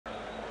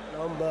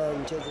naomba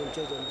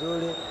mchezo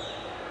mzuri.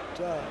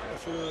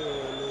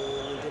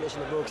 Ni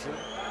international boxing.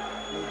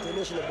 Ni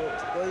international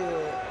boxing. Kwa hiyo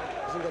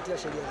zingatia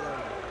sheria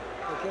zangu.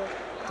 Okay?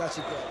 Touch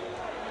it.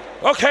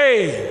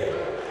 Okay.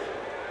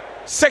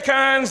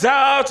 Seconds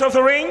out of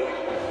the ring.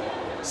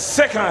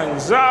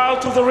 Seconds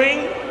out of the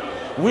ring.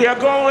 We are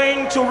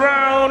going to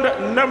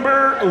round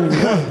number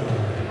 1.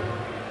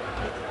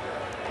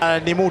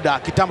 Ni muda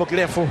kitambo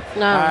kirefu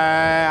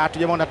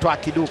hatujamwona Twaha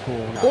Kiduku.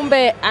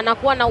 Kumbe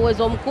anakuwa na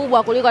uwezo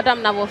mkubwa kuliko hata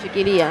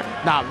mnavyofikiria.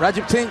 Naam,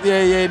 Rajib Singh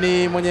yeye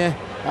ni mwenye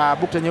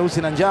bukta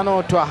nyeusi na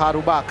njano. Twaha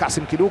Ruba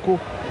Kasim Kiduku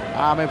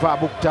amevaa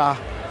bukta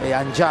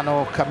ya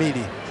njano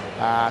kamili.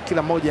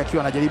 Kila mmoja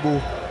akiwa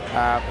anajaribu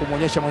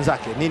kumwonyesha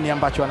mwenzake nini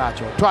ambacho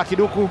anacho. Twaha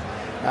Kiduku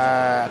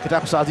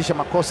akitaka kusawazisha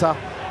makosa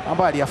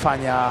ambayo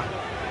aliyafanya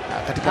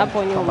katika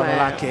pambano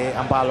lake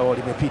ambalo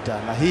limepita,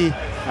 na hii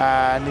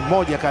ni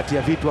moja kati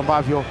ya vitu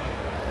ambavyo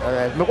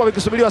vimekuwa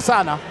vikisubiriwa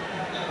sana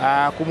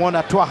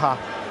kumwona Twaha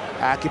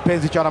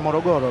kipenzi cha wana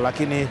Morogoro,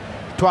 lakini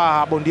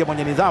Twaha bondia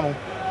mwenye nidhamu,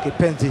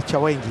 kipenzi cha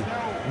wengi.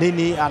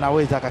 Nini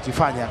anaweza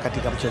akakifanya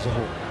katika mchezo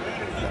huu?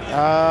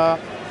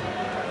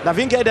 Na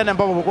vingi Aidan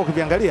ambavyo umekuwa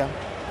ukiviangalia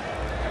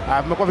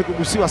vimekuwa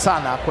vikigusiwa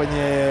sana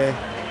kwenye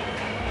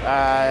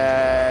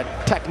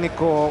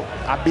technical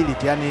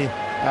ability, yani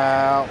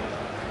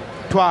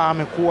Twaha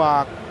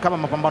amekuwa kama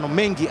mapambano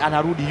mengi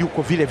anarudi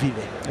yuko vile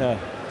vile.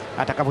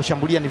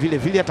 Atakavyoshambulia ni vile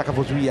vile,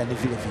 atakavyozuia ni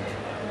vile vile.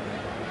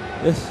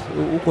 Yes,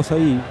 uko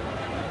sahihi.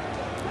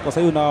 Kwa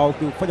sahihi, na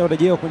ukifanya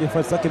urejeo kwenye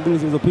fight zake mbili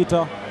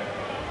zilizopita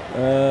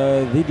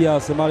dhidi ya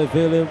Semale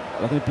Vele,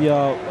 lakini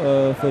pia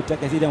fight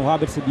yake dhidi ya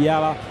Mohamed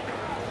Sibiala,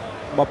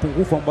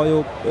 mapungufu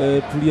ambayo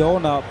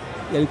tuliyaona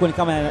yalikuwa ni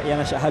kama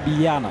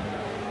yanashahabiana.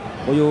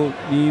 Kwa hiyo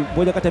ni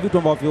moja kati ya vitu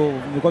ambavyo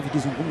vimekuwa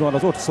vikizungumzwa mara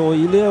zote. So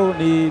leo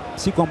ni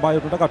siku ambayo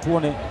tunataka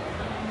tuone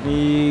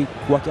ni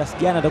kwa kiasi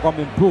gani atakuwa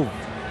improve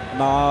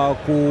na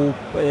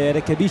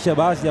kurekebisha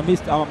baadhi ya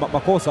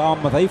makosa au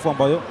madhaifu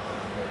ambayo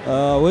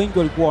wengi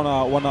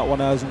walikuwa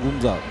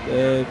wanazungumza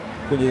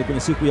kwenye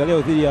siku ya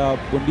leo dhidi ya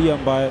bondia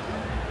ambaye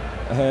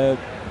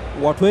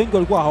watu wengi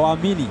walikuwa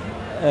hawaamini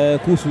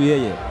kuhusu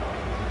yeye,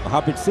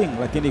 Harpreet Singh,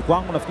 lakini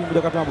kwangu nafikiri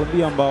moja kati ya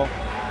bondia ambao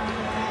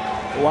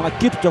wana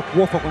kitu cha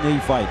kuofa kwenye hii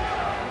fight.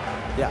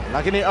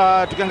 Lakini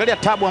tukiangalia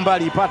tabu ambayo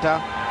aliipata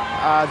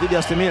dhidi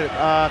ya Semale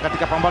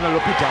katika pambano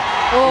lililopita,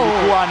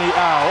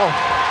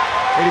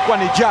 ilikuwa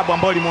ni jab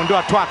ambayo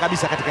limuondoa Twaha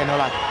kabisa katika eneo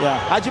lake.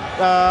 Hajib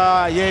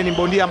yeye ni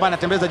bondia ambaye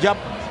anatembeza jab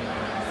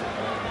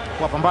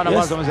kwa pambano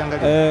ambazo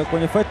ameziangalia.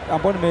 Kwenye fight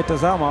ambayo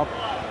nimetazama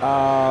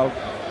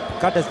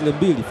kati ya zile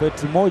mbili,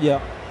 fight moja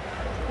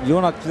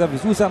niliona akicheza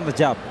vizuri sana na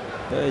jab.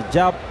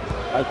 Jab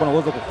alikuwa na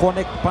uwezo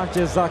kuconnect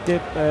punches zake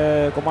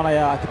kwa maana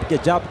ya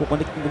akipiga jab kwa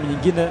connect ngumi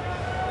nyingine,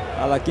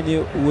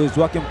 lakini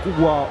uwezo wake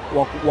mkubwa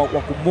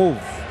wa kumove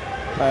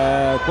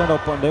kwenda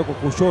upande wako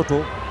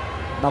kushoto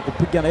na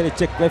kupiga na ile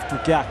check left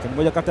hook yake ni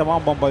moja kati ya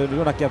mambo ambayo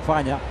niliona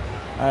akifanya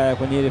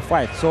kwenye ile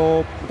fight.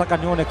 So nataka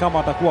nione kama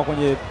atakuwa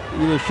kwenye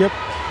ile shape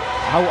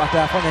au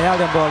atayafanya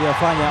yale ambayo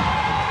aliyafanya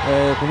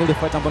kwenye ile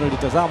fight ambayo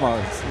nilitazama.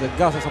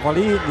 Gasa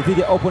safari hii ni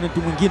dhidi ya opponent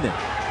mwingine.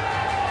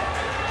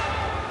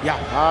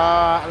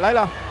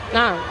 Laila,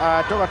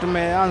 toka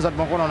tumeanza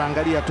tumekuwa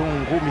unaangalia tu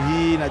ngumi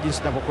hii na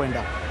jinsi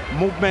inavyokwenda,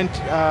 movement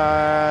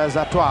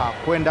za Twaha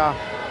kwenda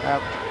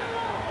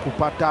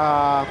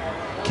kupata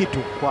kitu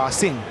kwa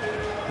Singh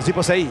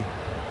zipo sahihi.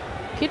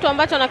 Kitu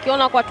ambacho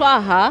nakiona kwa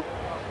Twaha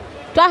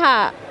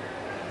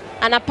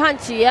ana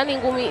panchi, yani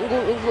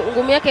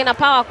ngumi yake ina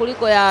power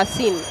kuliko ya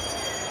Singh.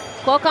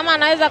 Kwa kama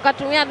anaweza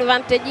akatumia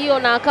advantage hiyo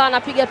na akawa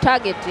anapiga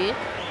target,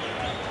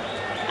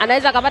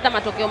 anaweza akapata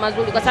matokeo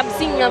mazuri, kwa sababu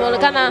Singh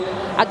anaonekana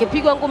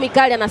akipigwa ngumi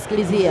kali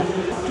anasikilizia.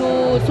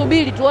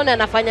 Tusubiri tuone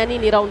anafanya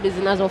nini raundi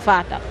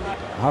zinazofuata.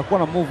 Hakuwa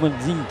na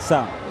movement nyingi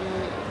sana.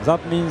 That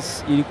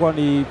means ilikuwa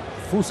ni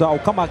fursa, au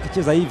kama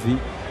akicheza hivi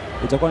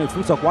itakuwa ni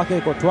fursa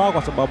kwake kwa Twaha,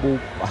 kwa sababu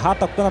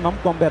hata kutana na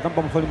mtu ambaye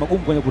atampa maswali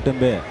magumu kwenye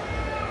kutembea.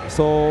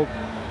 So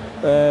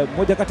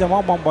moja kati ya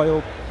mambo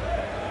ambayo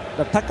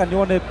nataka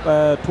nione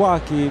Twaha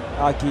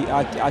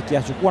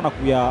akiachukua na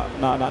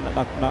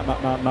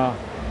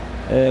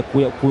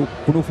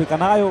kunufaika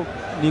nayo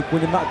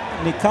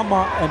ni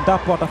kama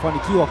endapo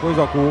atafanikiwa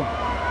kuweza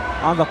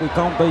kuanza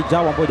kuikaunta hii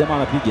jab ambayo jamaa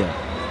anapiga.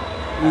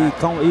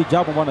 Hii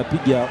jab ambayo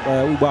anapiga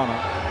huyu bwana,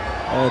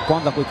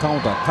 kwanza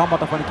kuikaunta. Kama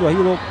atafanikiwa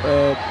hilo,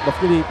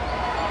 nafikiri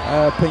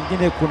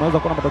pengine kunaweza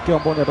kuwa na matokeo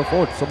ambayo ni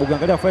tofauti, sababu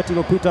ukiangalia fight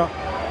iliyopita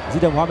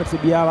zidi ya Mohamed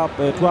Sibiala,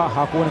 Twaha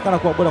hakuonekana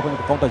kuwa bora kwenye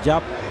kukaunta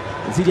jab.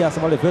 Zidi ya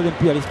Semale Vele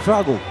pia ali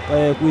struggle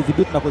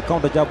kuidhibiti na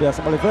kuikaunta jab ya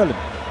Semale Vele.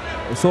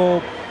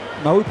 So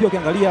na huyu pia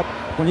ukiangalia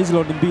kwenye hizo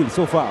raundi mbili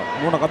so far,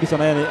 unaona kabisa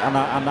na yeye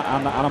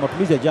ana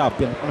matumizi ya jab,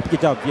 pia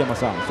anapiga jab pia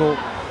sana. So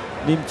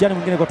ni mtihani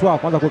mwingine kwa Twaha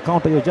kwanza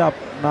kuikaunta hiyo jab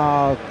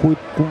na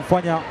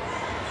kumfanya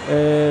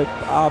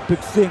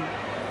Harpreet Singh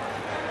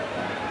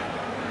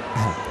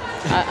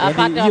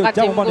apate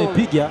wakati mgumu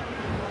anaipiga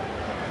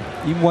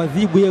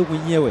imwadhibu yeye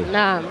mwenyewe.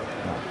 Naam.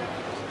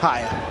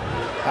 Haya,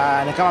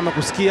 ni kama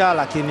amekusikia,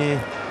 lakini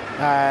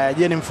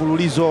je, ni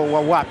mfululizo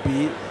wa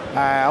wapi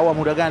au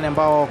muda gani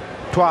ambao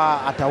Twaha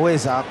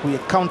ataweza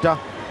kuicounter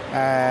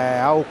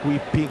au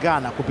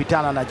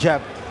kupitana na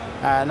jab.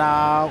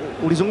 Na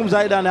ulizungumza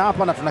Aidan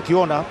hapa na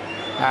tunakiona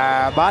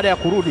baada ya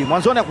kurudi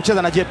mwanzoni ya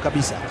kucheza na jab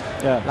kabisa,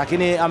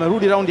 lakini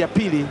amerudi raundi ya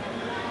pili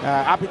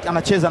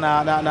anacheza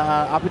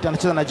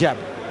na jab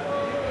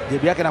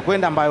yake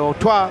nakwenda, ambayo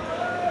Twaha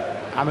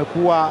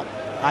amekuwa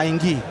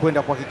haingii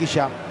kwenda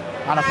kuhakikisha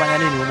anafanya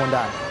nini humo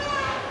ndani.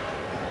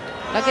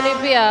 Lakini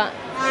pia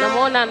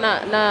namuona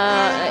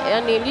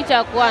yani licha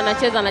ya kuwa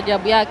anacheza na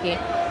jabu yake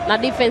na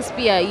defense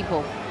pia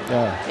ipo.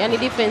 Yani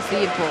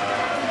defense ipo.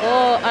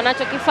 Kwa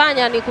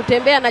anachokifanya ni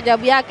kutembea na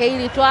jabu yake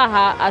ili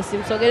Twaha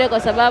asimsogelee, kwa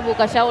sababu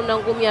kashaona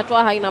ngumi ya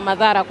Twaha ina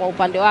madhara kwa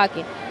upande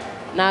wake,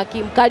 na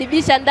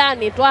akimkaribisha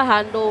ndani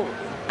Twaha ndo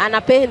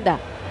anapenda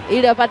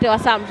ili apate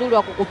wasaa mzuri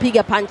wa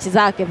kukupiga panchi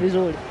zake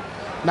vizuri.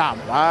 Naam,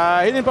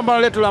 hili ni pambano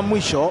letu la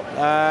mwisho.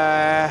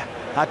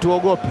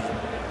 Hatuogopi,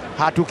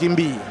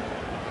 hatukimbii.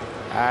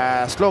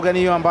 Slogan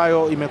hiyo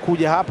ambayo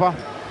imekuja hapa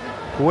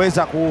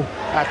kuweza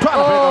Twaha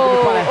anapeleka ngumi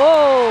pale.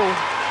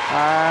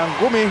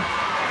 Ngumi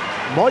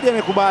moja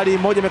imekubali,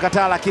 moja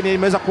imekataa, lakini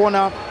imeweza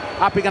kuona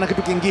apika na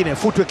kitu kingine.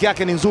 Footwork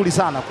yake ni nzuri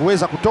sana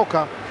kuweza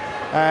kutoka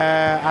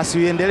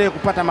asiendelee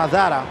kupata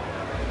madhara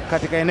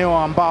katika eneo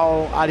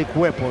ambao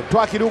alikuwepo.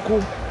 Twaha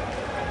Kiduku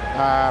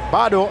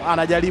bado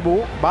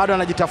anajaribu, bado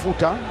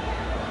anajitafuta.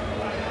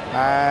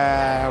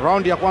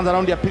 Raundi ya kwanza,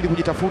 raundi ya pili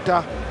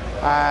kujitafuta,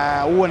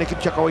 huo ni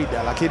kitu cha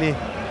kawaida, lakini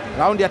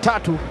raundi ya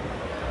tatu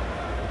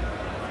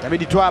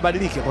inabidi Twaha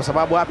abadilike, kwa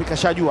sababu hapi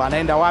kashajua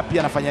anaenda wapi,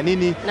 anafanya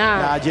nini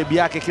na jebi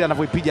yake kila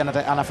anavyoipiga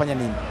anafanya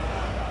nini.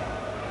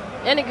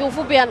 Yani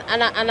kiufupi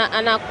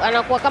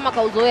anakuwa kama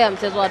kauzoea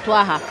mchezo wa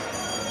Twaha.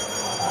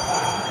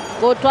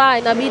 Kwa Twaha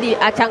inabidi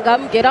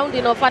achangamke, raundi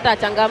inayofuata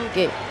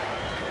achangamke.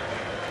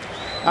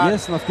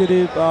 Yes,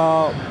 nafikiri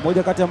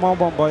moja kati ya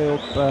mambo ambayo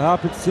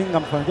Harpreet Singh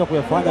amefanikiwa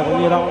kuyafanya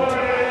kwenye round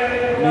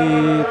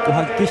ni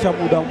kuhakikisha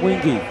muda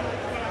mwingi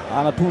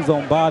anatunza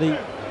umbali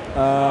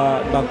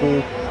na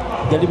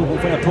kujaribu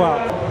kumfanya Twaha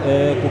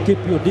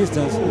kukeep your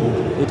distance.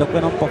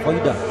 Itakuwa inampa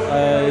faida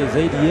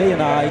zaidi yeye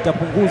na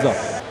itapunguza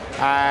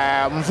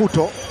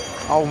mvuto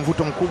au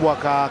mvuto mkubwa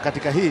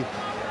katika hii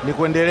ni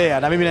kuendelea.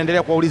 Na mimi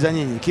naendelea kuwauliza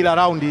nyinyi, kila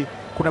raundi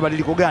kuna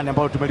badiliko gani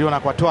ambalo tumeliona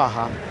kwa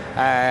Twaha?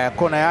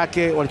 Kona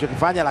yake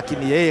walichokifanya,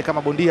 lakini yeye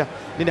kama bondia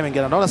nini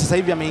ameingia. Naona sasa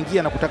hivi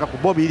ameingia na kutaka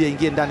kubobi ili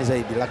aingie ndani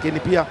zaidi, lakini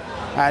pia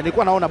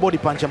nilikuwa naona body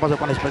punch ambazo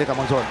alikuwa anazipeleka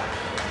mwanzoni.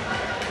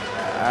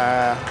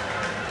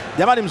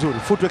 Jamani mzuri,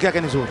 footwork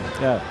yake ni nzuri.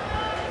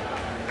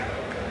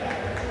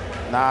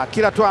 Na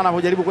kila Twaha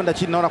anapojaribu kwenda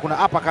chini naona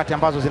kuna uppercut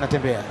ambazo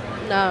zinatembea.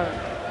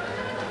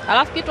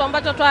 Alafu kitu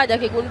ambacho Twaha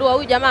hajakigundua,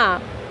 huyu jamaa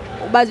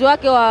ubazi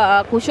wake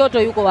wa kushoto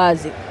yuko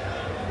wazi.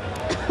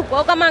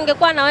 Kwa kama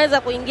angekuwa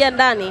anaweza kuingia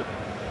ndani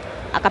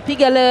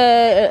akapiga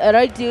ile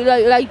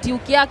right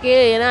hook yake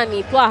yeye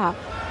nani Twaha,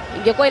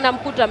 ingekuwa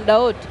inamkuta muda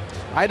wote.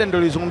 Aidan ndio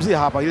alizungumzia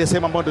hapa ile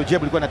sehemu ambayo ndio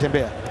jab ilikuwa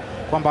inatembea,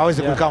 kwamba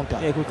aweze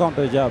kucounter.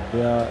 Kucounter jab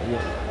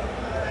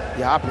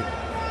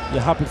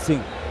ya Harpreet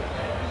Singh.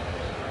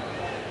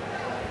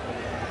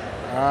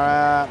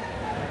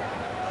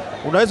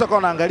 Unaweza kuwa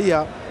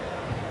unaangalia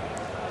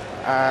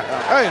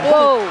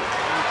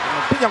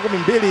piga ngumi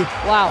mbili,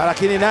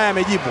 lakini naye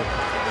amejibu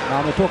na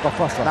ametoka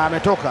fasta na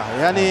ametoka.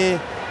 Yani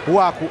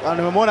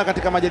nimemwona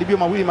katika majaribio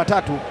mawili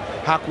matatu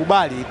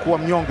hakubali kuwa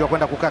mnyonge wa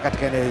kwenda kukaa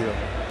katika eneo hilo.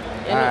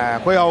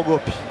 Kwa hiyo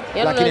haogopi,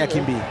 lakini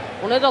akimbii.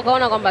 Unaweza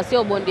ukaona kwamba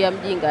sio bondia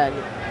mjinga, yani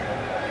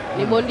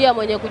ni bondia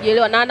mwenye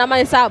kujielewa na ana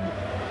mahesabu.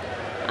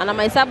 Ana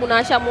mahesabu na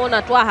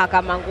ashamuona Twaha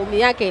kama ngumi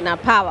yake ina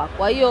power.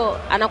 Kwa hiyo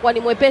anakuwa ni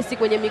mwepesi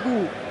kwenye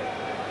miguu.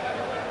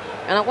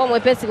 Anakuwa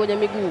mwepesi kwenye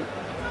miguu.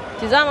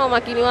 Tizama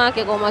umakini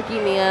wake, kwa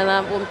makini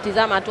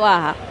anapomtizama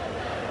Twaha.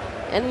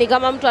 Yaani ni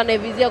kama mtu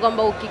anayevizia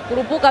kwamba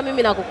ukikurupuka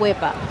mimi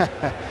nakukwepa.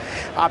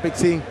 Harpreet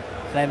Singh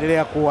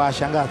anaendelea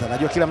kuwashangaza.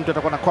 Najua kila mtu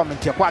atakuwa na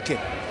comment ya kwake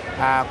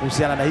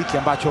kuhusiana na hiki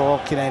ambacho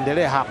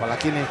kinaendelea hapa,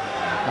 lakini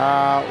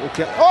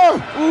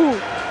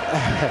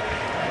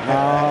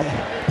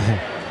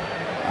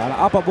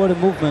hapa body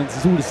movement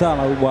nzuri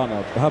sana huyu bwana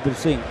Harpreet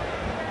Singh.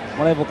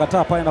 Mwana hivyo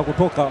kataa pale na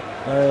kutoka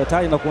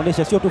tayari na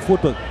kuonesha sio tu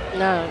footwork.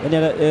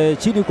 Yaani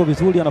chini yuko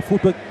vizuri, ana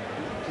footwork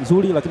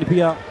nzuri, lakini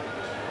pia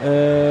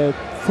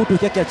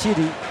footwork yake ya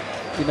chini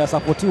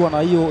inasapotiwa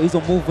na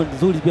hizo movement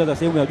nzuri pia za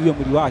sehemu ya juu ya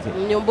mwili wake.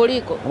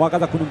 Nyumbuliko.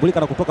 Akaanza kunyumbulika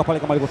na kutoka pale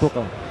kama alivyotoka.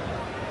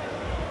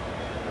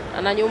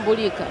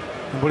 Ananyumbulika.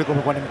 Nyumbuliko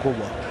umekuwa ni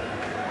mkubwa.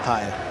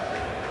 Haya.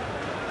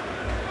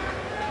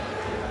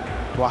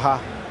 Twaha.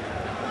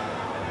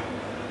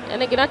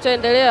 Yaani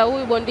kinachoendelea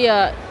huyu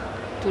bondia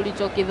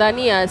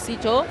tulichokidhania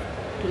sicho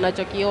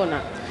tunachokiona.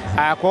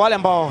 Kwa wale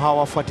ambao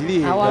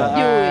hawafuatilii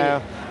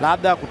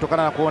labda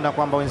kutokana na kuona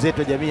kwamba wenzetu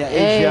wa jamii ya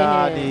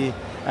Asia ni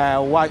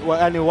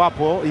yani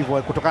wapo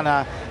hivyo,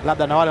 kutokana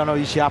labda na wale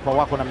wanaoishi hapa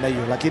wako namna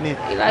hiyo, lakini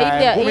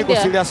ngumi iko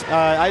serious.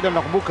 Aidan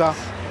nakumbuka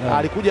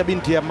alikuja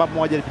binti ya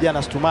mmoja alipigana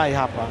na Stumai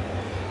hapa,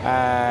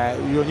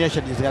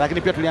 ionyesha jinsi,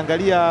 lakini pia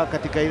tuliangalia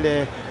katika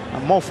ile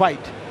more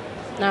fight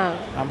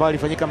ambayo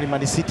ilifanyika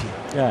Mlimani City.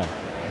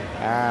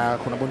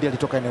 Kuna bondia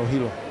alitoka eneo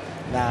hilo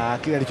na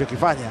kile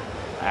alichokifanya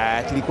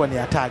kilikuwa ni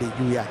hatari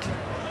juu yake.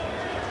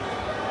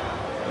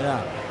 Yeah.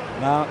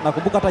 Na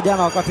nakumbuka hata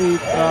jana wakati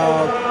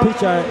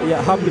picha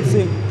ya Harpreet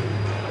Singh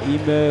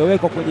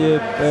imewekwa kwenye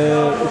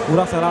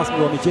ukurasa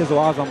rasmi wa michezo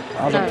wa Azam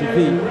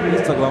TV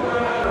Instagram,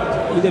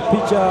 ile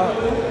picha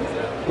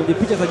kwenye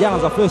picha za jana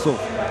za face off,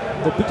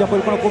 ndio picha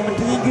ambayo ilikuwa na comment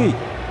nyingi,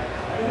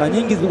 na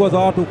nyingi zilikuwa za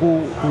watu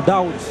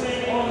doubt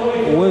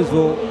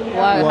uwezo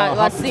wa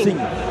Harpreet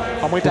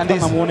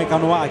Singh na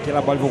muonekano wake,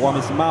 labda alivyokuwa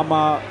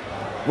amesimama.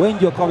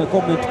 Wengi wakawa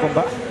wamecomment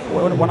kwamba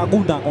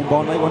wanagunda kwamba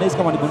wanahisi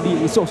kama ni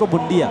bondia, sio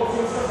bondia.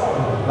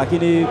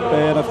 Lakini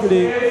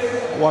nafikiri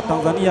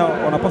Watanzania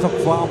wanapaswa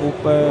kufahamu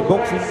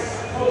boxing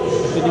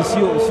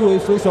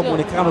sio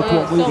muonekano tu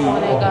wa mwili,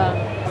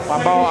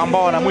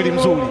 ambao wana mwili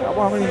mzuri.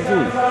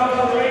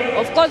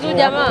 Of course huyu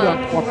jamaa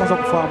wanapaswa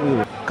kufahamu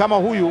hilo. Kama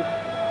huyu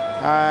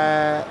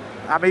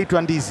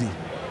ameitwa ndizi,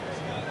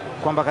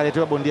 kwamba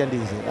kaletewa bondia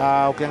ndizi.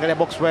 Ukiangalia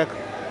box work,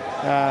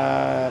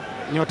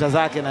 nyota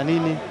zake na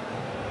nini,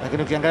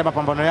 lakini ukiangalia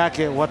mapambano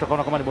yake watu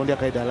wakaona kama ni bondia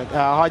kaida.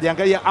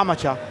 Hawajaangalia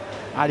amateur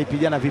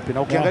alipigana vipi.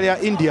 Na ukiangalia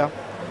India,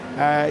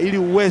 ili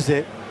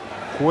uweze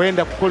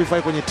kuenda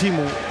kuqualify kwenye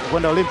timu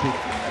kwenda Olympic,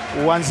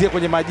 uanzie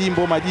kwenye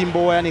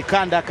majimbo, yani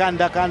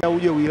kanda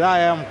uje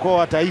wilaya,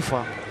 mkoa,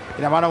 taifa.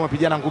 Ina maana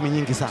umepigana ngumi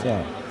nyingi sana.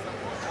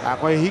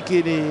 Kwa hiyo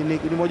hiki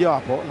ni moja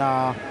wapo,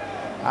 na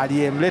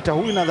aliyemleta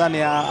huyu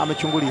nadhani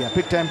amechungulia.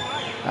 Big time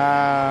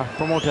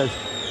promoters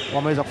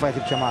wameweza kufanya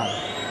kitu cha maana.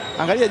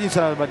 Angalia jinsi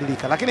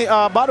anabadilika, lakini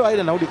bado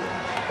aida narudi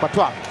kwa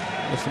Twaha.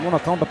 Usimuona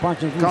counter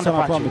punch nzuri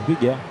sana kwa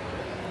amepiga.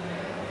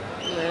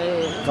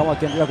 Kama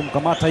akiendelea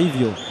kumkamata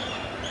hivyo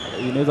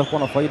inaweza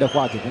kuwa na faida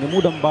kwake kwenye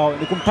muda ambao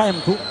ni kumtime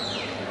tu,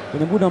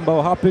 kwenye muda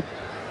ambao Harpreet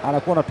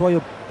anakuwa anatoa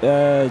hiyo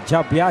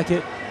jab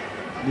yake,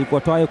 ni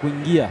kwa Twaha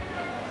kuingia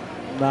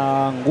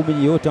na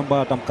ngumi yote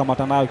ambayo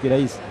atamkamata nayo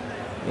kirahisi,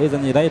 aidha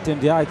ni right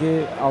hand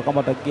yake au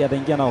kama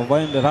ataingia na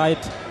overhand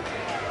right,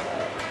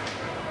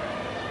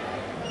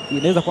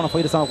 inaweza kuwa na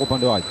faida sana kwa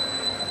upande wake.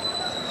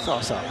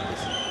 Sawa.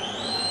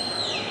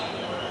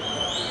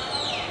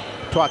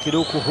 Twaha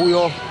Kiduku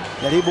huyo,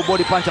 jaribu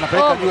body punch,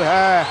 anapeleka juu.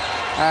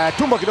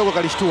 Tumbo kidogo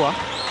kalishtua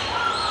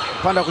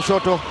upande wa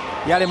kushoto.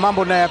 Yale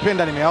mambo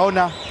ninayopenda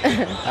nimeyaona.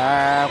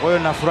 Kwa hiyo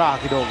nina furaha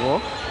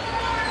kidogo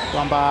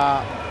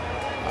kwamba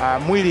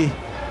mwili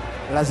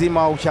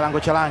lazima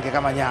uchalange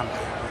kama nyama.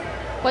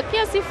 Kwa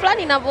kiasi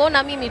fulani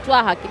ninavyoona mimi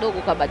Twaha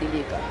kidogo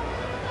kabadilika.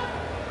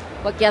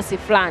 Kwa kiasi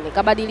fulani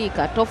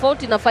kabadilika,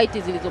 tofauti na fight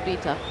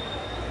zilizopita.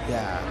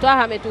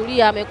 Twaha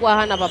ametulia, amekuwa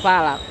hana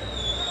papala.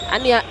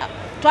 Yaani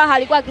Twaha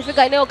alikuwa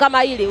akifika eneo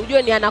kama hili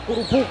ujue ni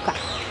anakurupuka.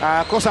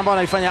 Kosa ambalo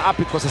analifanya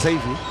Harpreet kwa sasa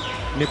hivi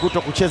ni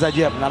kuto kucheza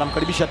jab, na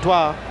anamkaribisha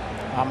Twaha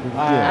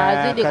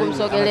azidi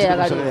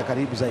kumsogelea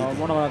karibu zaidi.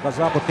 Unaona mara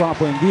kadhaa hapo Twaha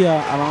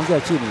anapoingia anaanzia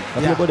chini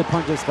katika body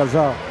punches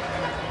kadhaa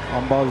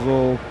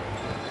ambazo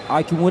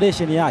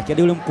accumulation yake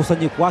hadi ule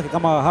mkusanyiko wake,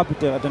 kama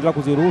Harpreet ataendelea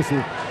kuziruhusu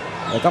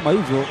kama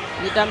hivyo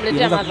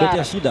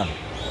itamletea shida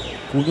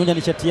kunyonya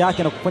nishati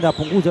yake na kufanya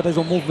apunguze hata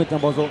hizo movement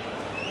ambazo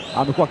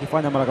amekuwa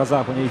akifanya mara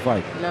kadhaa kwenye hii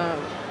fight. Naam.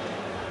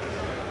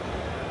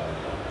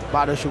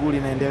 Bado shughuli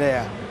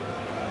inaendelea.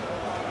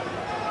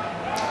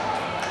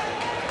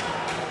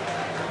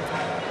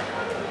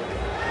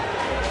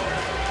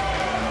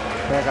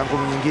 Peka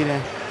ngumi nyingine.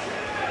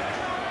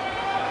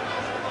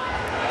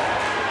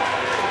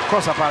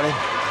 Kosa pale.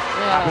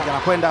 Apiga na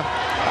kwenda.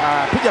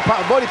 Piga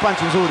body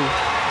punch nzuri.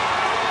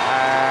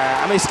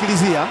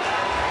 Ameisikilizia.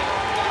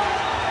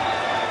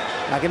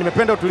 Lakini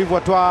nimependa utulivu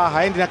wa Twaha,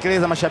 haendi na kelele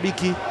za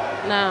mashabiki.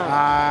 Naam.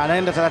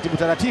 Anaenda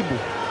taratibu.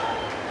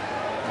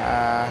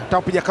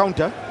 Takupiga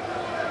counter.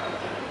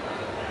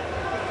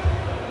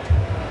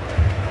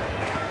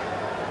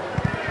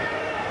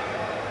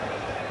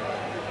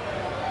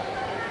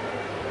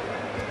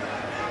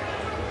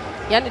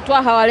 Yaani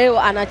Twaha wa leo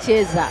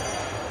anacheza.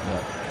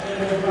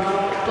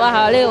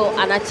 Twaha leo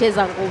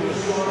anacheza ngumi.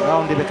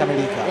 Raundi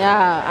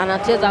imekamilika.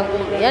 Anacheza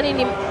ngumi. Yaani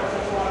ni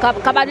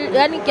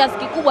yani kiasi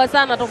kikubwa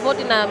sana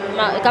tofauti na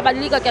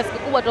kabadilika kiasi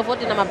kikubwa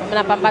tofauti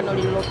na pambano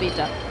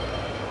lililopita.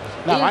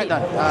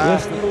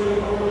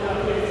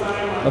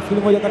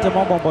 Nafikiri moja kati ya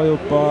mambo ambayo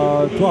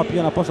Twaha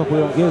pia anapaswa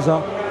kuiongeza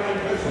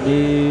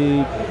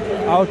ni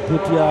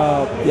output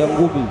ya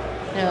ngumi.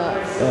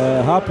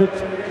 Harpreet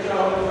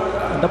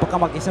ndipo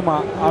kama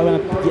akisema awe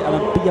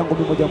anapiga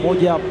ngumi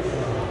moja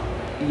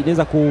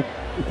inaweza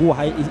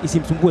kuwa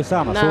isimsumbue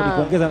sana, so ni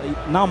kuongeza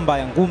namba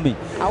ya ngumi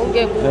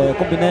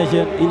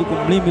combination ili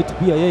kumlimit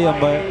pia yeye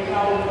ambaye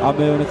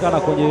ameonekana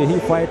kwenye hii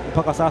fight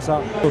mpaka sasa.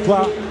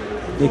 Twaha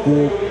ni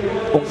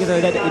kuongeza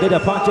idadi ya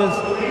punches,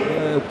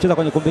 kucheza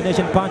kwenye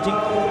combination punching,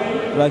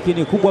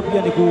 lakini kubwa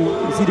pia ni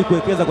kuzidi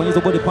kuwekeza kwenye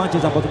hizo body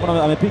punches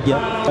ambazo amepiga.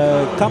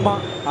 Kama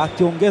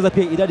akiongeza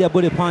pia idadi ya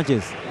body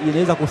punches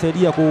inaweza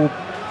kusaidia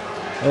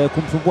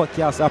kumsumbua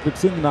kiasi Harpreet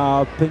Singh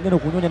na pengine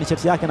kunyonya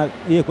nishati yake na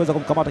yeye kuweza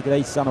kumkamata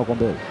kirahisi sana huko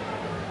mbele.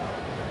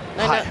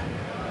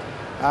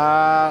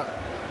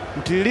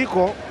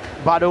 Mtiririko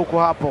bado uko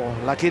hapo,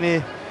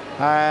 lakini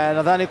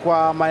nadhani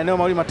kwa maeneo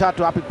mawili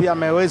matatu Harpreet pia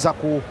ameweza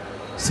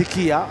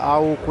kusikia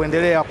au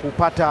kuendelea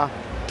kupata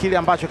kile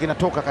ambacho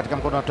kinatoka katika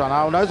mkono wa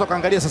Twaha. Unaweza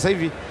ukaangalia sasa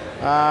hivi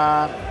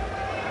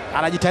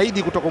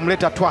anajitahidi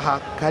kutokumleta Twaha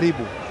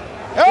karibu.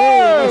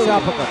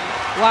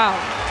 Wow.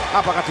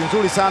 Hapa kati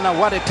nzuri sana,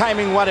 what a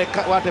timing,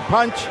 what a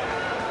punch.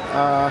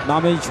 Na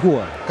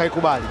ameichukua.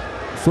 Kaikubali.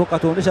 So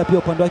katuonesha pia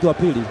upande wake wa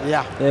pili.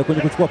 Yeah.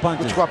 Kwenye kuchukua punch.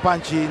 Kuchukua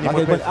punch ni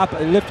mwepesi.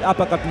 Left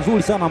uppercut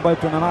nzuri sana ambayo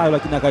tuna nayo,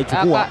 lakini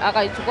akaichukua.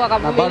 Akaichukua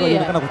kavumilia. Bado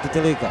inaonekana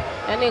kuteteleka.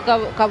 Yaani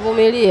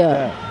kavumilia.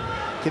 Yeah.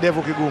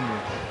 Kidevu kigumu.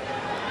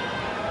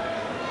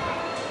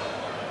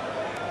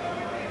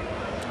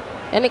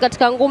 Yaani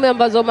katika ngumi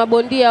ambazo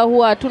mabondia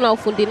huwa hatuna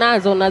ufundi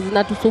nazo na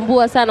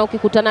zinatusumbua sana,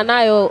 ukikutana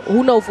nayo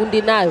huna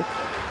ufundi nayo,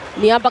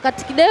 ni hapa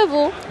kati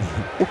kidevu,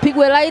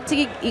 upigwe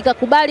light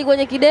ikakubali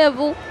kwenye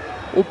kidevu,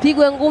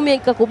 upigwe ngumi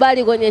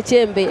ikakubali kwenye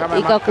chembe,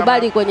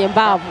 ikakubali kwenye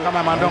mbavu.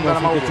 Kama Mandonga na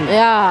Mauti.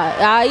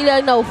 Ile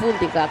haina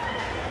ufundi kaka.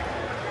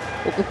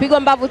 Ukipigwa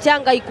mbavu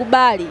changa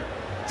ikubali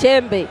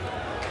chembe,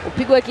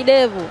 upigwe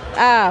kidevu,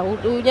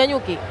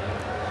 unyanyuki.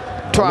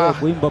 Twaha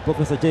kuimba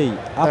Professor J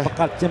hapa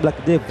cut chembe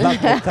kidevu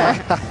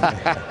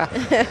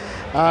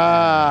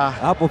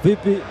hapo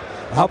vipi?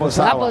 Hapo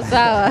sawa. Hapo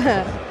sawa.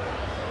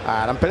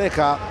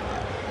 Anampeleka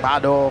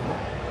bado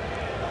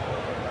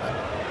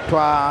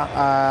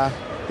Twaha.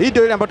 Hii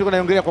ndio ile ambayo tulikuwa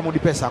tunaongelea kwa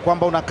Mudipesa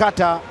kwamba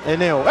unakata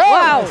eneo. Wow.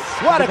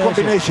 What a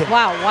combination.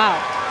 Wow.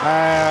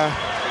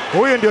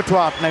 Huyu ndio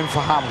Twaha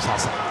tunamfahamu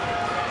sasa.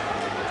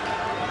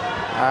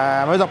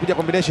 Ameweza kupiga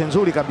combination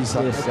nzuri kabisa.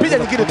 Yes, piga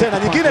nyingine tena,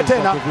 nyingine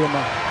tena,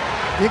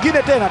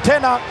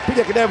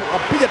 piga kidevu,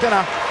 piga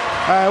tena.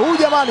 Huyu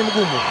jamani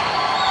mgumu.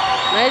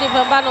 Na hili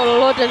pambano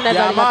lolote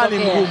linaweza kutokea.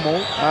 Jamani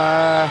mgumu.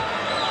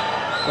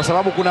 Kwa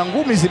sababu kuna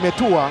ngumi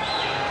zimetua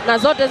na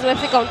zote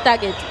zimefika on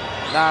target.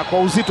 Na kwa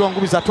uzito wa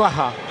ngumi za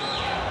Twaha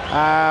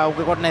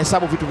ungekuwa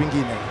tunahesabu vitu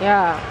vingine.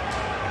 Yeah.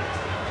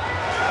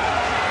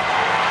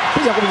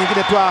 Piga ngumi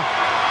nyingine Twaha.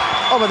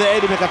 Over the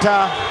head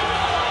imekataa.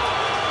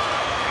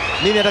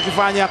 Nini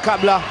atakifanya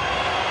kabla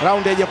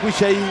raundi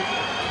haijakwisha hii?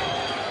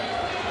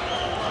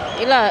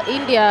 Ila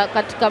India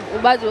katika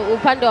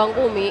upande wa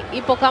ngumi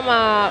ipo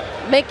kama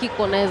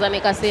Mexico, naweza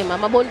nikasema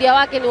mabondia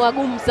wake ni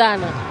wagumu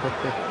sana.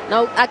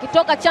 Na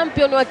akitoka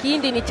champion wa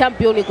Kihindi ni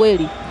champion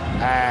kweli.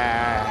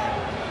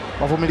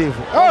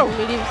 Wavumilivu.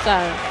 Wavumilivu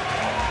sana.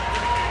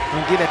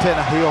 Nyingine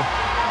tena hiyo.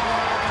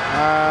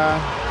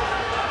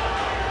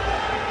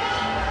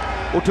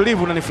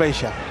 Utulivu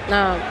unanifurahisha.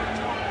 Naam.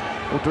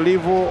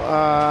 Utulivu.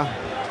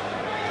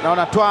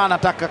 Naona Twaha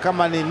anataka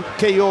kama ni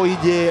KO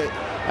ije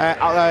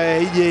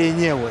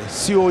yenyewe,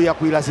 sio ya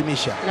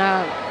kuilazimisha.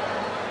 Naam.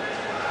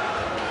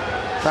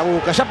 Sababu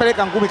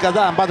kashapeleka ngumi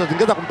kadhaa ambazo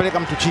zingeweza kumpeleka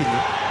mtu chini.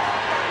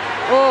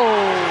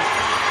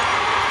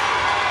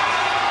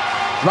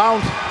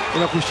 Round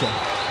imekwisha.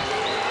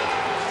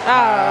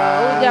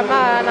 Huyu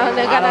jamaa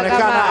anaonekana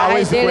kama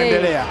hawezi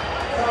kuendelea.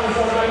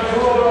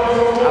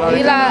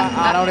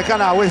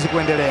 Anaonekana hawezi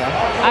kuendelea.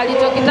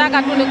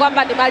 Alichokitaka tu ni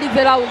kwamba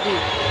nimalize raundi.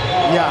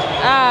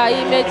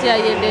 Hii mechi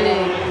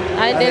haiendelee.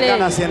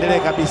 Anaonekana asiendelee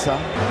kabisa.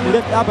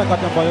 Ile hapa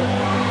kati ambayo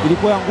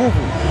ilikuwa ya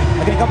nguvu,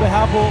 lakini kabla ya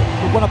hapo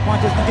kulikuwa na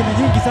punches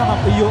nyingi sana.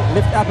 Hiyo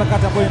left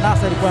uppercut ambayo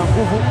Nasa ilikuwa ya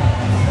nguvu,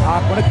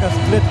 connect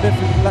straight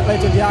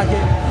left yake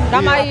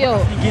kama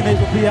hiyo nyingine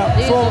hizo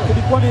pia. So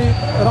ilikuwa ni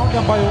round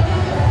ambayo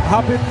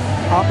Harpreet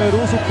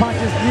ameruhusu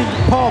punches nyingi,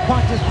 power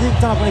punches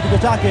nyingi sana kwenye kichwa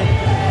chake,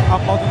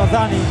 ambazo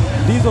nadhani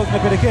ndizo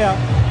zimepelekea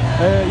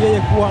yeye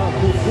kuwa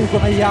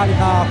na hii hali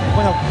na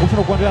kufanya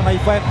kushindwa kuendelea na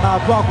fight na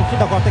Twaha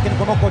kushinda kwa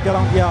technical knockout ya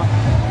round ya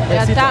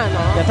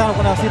 5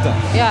 kwa 6.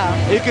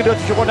 Hiki ndio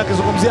tulichokuwa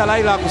tunakizungumzia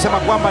Laila, kusema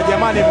kwamba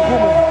jamani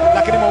mgumu,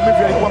 lakini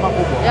maumivu yalikuwa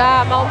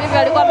makubwa. Maumivu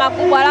yalikuwa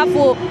makubwa,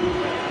 alafu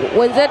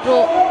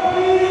wenzetu.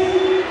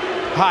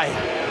 Haya,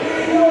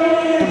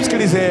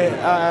 tumsikilize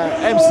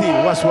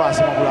MC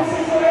Wasiwasi Magulamu.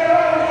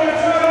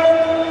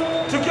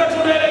 Tukiwa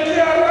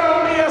tunaelekea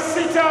raundi ya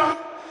 6,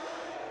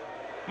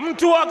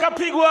 mtu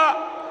akapigwa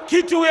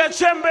kitu ya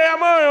chembe ya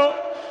moyo,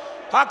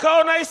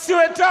 akaona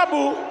isiwe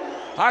tabu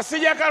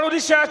asije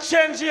akarudisha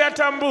chenji ya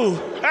tambu.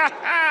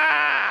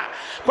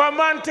 Kwa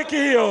mantiki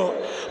hiyo,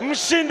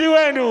 mshindi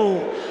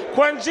wenu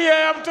kwa njia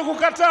ya mtu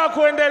kukataa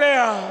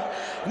kuendelea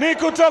ni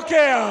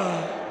Kutokea.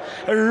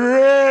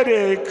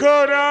 Ready,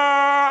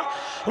 kona,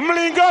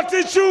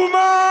 mlingoti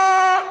chuma,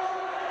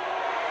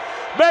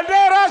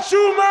 bendera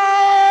chuma,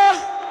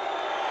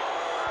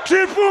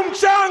 tripu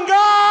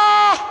mchanga,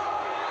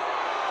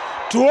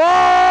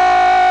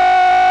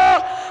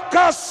 Twaha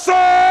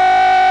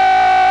Kiduku.